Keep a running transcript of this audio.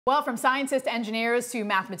Well, from scientists to engineers to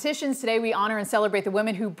mathematicians, today we honor and celebrate the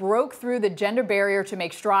women who broke through the gender barrier to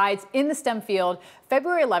make strides in the STEM field.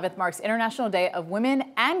 February 11th marks International Day of Women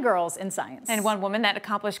and Girls in Science. And one woman that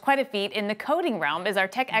accomplished quite a feat in the coding realm is our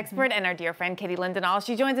tech expert and our dear friend, Katie Linendoll.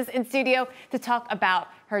 She joins us in studio to talk about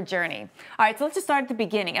her journey. All right, so let's just start at the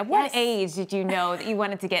beginning. At what age did you know that you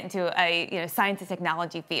wanted to get into a science and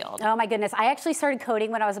technology field? Oh my goodness, I actually started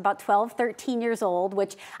coding when I was about 12, 13 years old,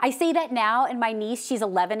 which I say that now, and my niece, she's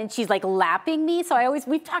 11, and she's like lapping me. So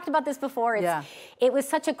we've talked about this before. It was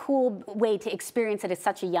such a cool way to experience it at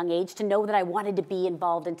such a young age, to know that I wanted to be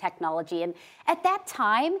involved in technology. And at that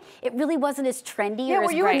time, it really wasn't as trendy or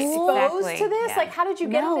as were you exposed to this? Like, how did you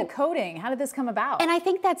get into coding? How did this come about? And I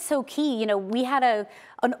think that's so key. You know, we had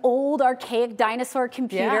an old archaic dinosaur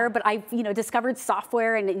computer, but I discovered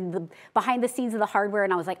software and the behind the scenes of the hardware,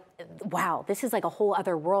 and I was like, wow, this is like a whole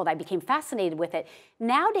other world. I became fascinated with it.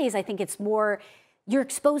 Nowadays, I think it's more, you're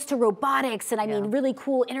exposed to robotics and I mean really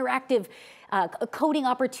cool interactive coding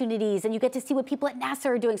opportunities, and you get to see what people at NASA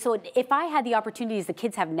are doing. So if I had the opportunities the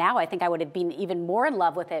kids have now, I think I would have been even more in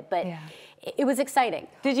love with it, but it was exciting.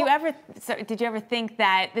 Did you ever think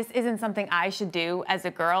that this isn't something I should do as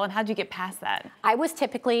a girl, and how did you get past that? I was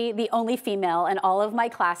typically the only female in all of my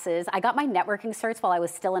classes. I got my networking certs while I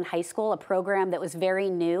was still in high school, a program that was very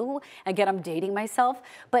new. Again, I'm dating myself,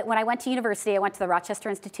 but when I went to university, I went to the Rochester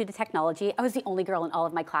Institute of Technology. I was the only girl in all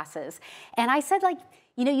of my classes. And I said, like,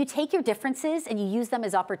 you know, you take your differences and you use them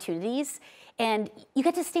as opportunities, and you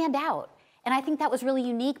get to stand out. And I think that was really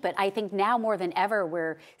unique, but I think now more than ever,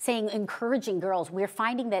 we're saying encouraging girls. We're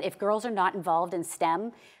finding that if girls are not involved in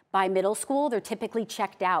STEM by middle school, they're typically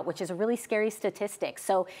checked out, which is a really scary statistic.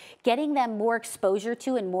 So getting them more exposure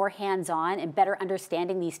to and more hands-on and better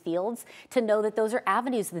understanding these fields, to know that those are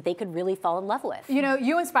avenues that they could really fall in love with. You know,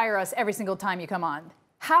 you inspire us every single time you come on.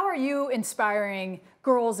 How are you inspiring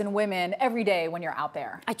girls and women every day when you're out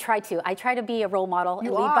there? I try to be a role model and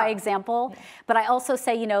lead by example, but I also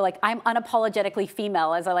say, you know, like, I'm unapologetically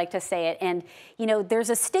female, as I like to say it. And, you know, there's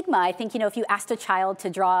a stigma. I think, you know, if you asked a child to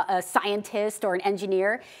draw a scientist or an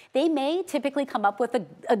engineer, they may typically come up with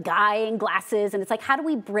a guy in glasses, and it's like, how do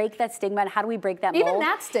we break that stigma and how do we break that mold? Even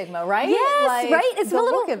that stigma, right? Yes, like, right? It's a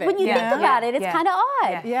little, when you think about it, it's kind of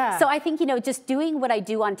odd. So I think, you know, just doing what I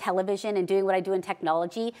do on television and doing what I do in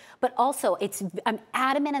technology, but also I'm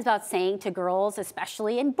adamant about saying to girls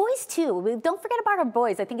especially, and boys too, don't forget about our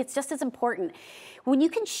boys. I think it's just as important. When you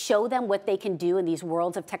can show them what they can do in these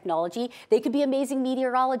worlds of technology, they could be amazing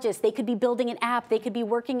meteorologists, they could be building an app, they could be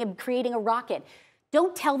working and creating a rocket.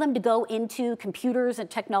 Don't tell them to go into computers and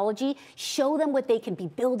technology. Show them what they can be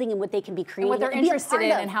building and what they can be creating. And what they're interested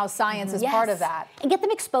in and how science is part of that. And get them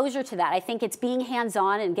exposure to that. I think it's being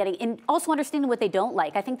hands-on and also understanding what they don't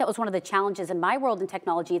like. I think that was one of the challenges in my world in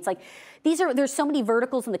technology. It's like, there's so many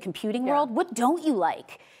verticals in the computing world. What don't you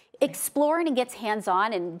like? Explore and get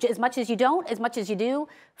hands-on, and as much as you don't, as much as you do,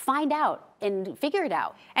 find out and figure it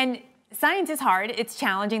out. And science is hard, it's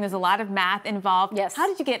challenging, there's a lot of math involved. How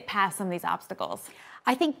did you get past some of these obstacles?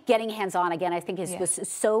 I think getting hands-on, again, I think was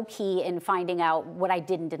so key in finding out what I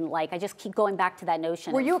did and didn't like. I just keep going back to that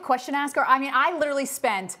notion. Were you a question asker? I mean, I literally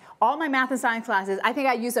spent all my math and science classes, I think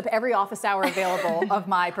I used up every office hour available of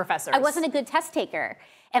my professors. I wasn't a good test taker.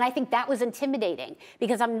 And I think that was intimidating,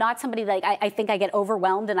 because I'm not somebody like, I think I get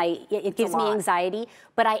overwhelmed and it gives me anxiety,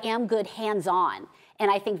 but I am good hands-on. And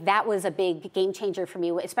I think that was a big game changer for me,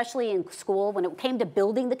 especially in school. When it came to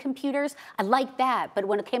building the computers, I liked that. But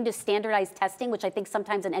when it came to standardized testing, which I think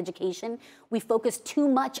sometimes in education, we focus too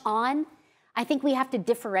much on, I think we have to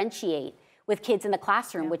differentiate with kids in the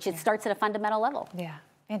classroom, which it starts at a fundamental level. Yeah.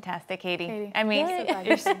 Fantastic, Katie. I mean,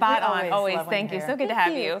 you're spot on. Always. Thank you. So good to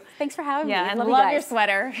have you. Thanks for having me. Yeah, and love your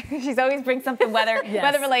sweater. She's always brings something weather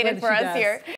related for us here.